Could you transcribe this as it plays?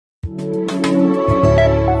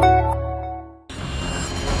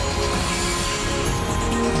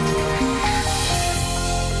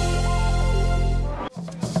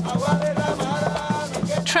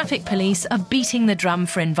police are beating the drum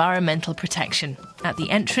for environmental protection. At the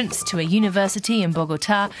entrance to a university in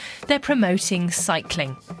Bogota, they're promoting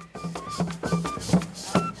cycling.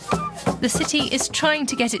 The city is trying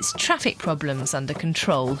to get its traffic problems under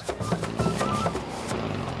control.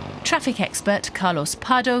 Traffic expert Carlos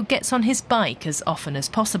Pardo gets on his bike as often as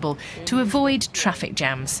possible to avoid traffic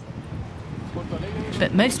jams.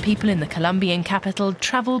 But most people in the Colombian capital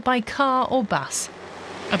travel by car or bus.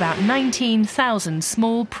 About 19,000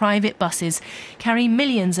 small private buses carry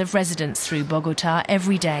millions of residents through Bogota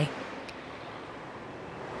every day.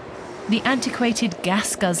 The antiquated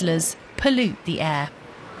gas guzzlers pollute the air.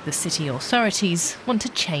 The city authorities want to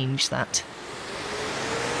change that.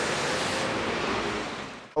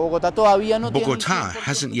 Bogota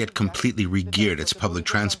hasn't yet completely re-geared its public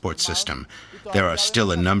transport system. There are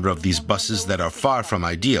still a number of these buses that are far from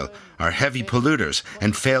ideal, are heavy polluters,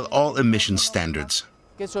 and fail all emission standards.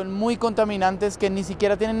 This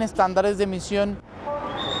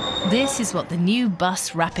is what the new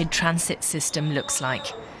bus rapid transit system looks like.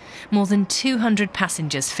 More than 200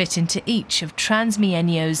 passengers fit into each of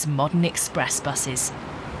TransMilenio's modern express buses.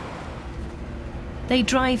 They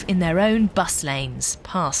drive in their own bus lanes,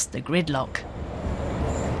 past the gridlock.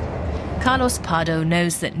 Carlos Pardo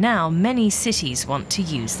knows that now many cities want to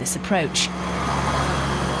use this approach.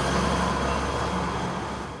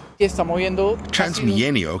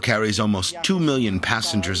 TransMilenio carries almost 2 million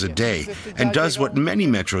passengers a day and does what many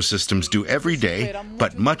metro systems do every day,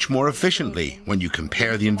 but much more efficiently when you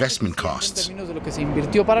compare the investment costs.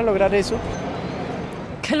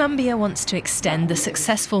 Colombia wants to extend the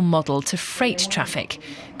successful model to freight traffic.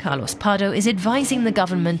 Carlos Pardo is advising the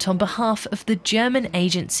government on behalf of the German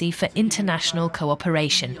Agency for International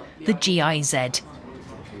Cooperation, the GIZ.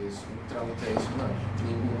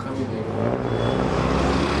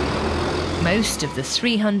 Most of the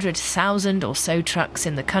 300,000 or so trucks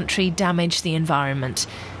in the country damage the environment,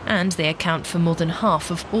 and they account for more than half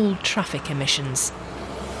of all traffic emissions.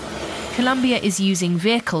 Colombia is using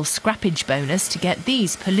vehicle scrappage bonus to get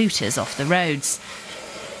these polluters off the roads.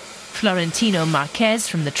 Florentino Marquez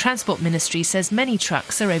from the Transport Ministry says many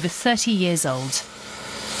trucks are over 30 years old.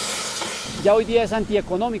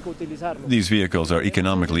 These vehicles are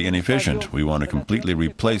economically inefficient. We want to completely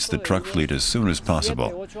replace the truck fleet as soon as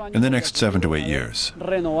possible, in the next 7 to 8 years.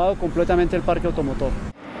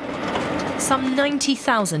 Some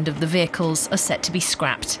 90,000 of the vehicles are set to be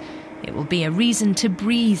scrapped. It will be a reason to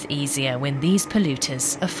breathe easier when these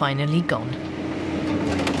polluters are finally gone.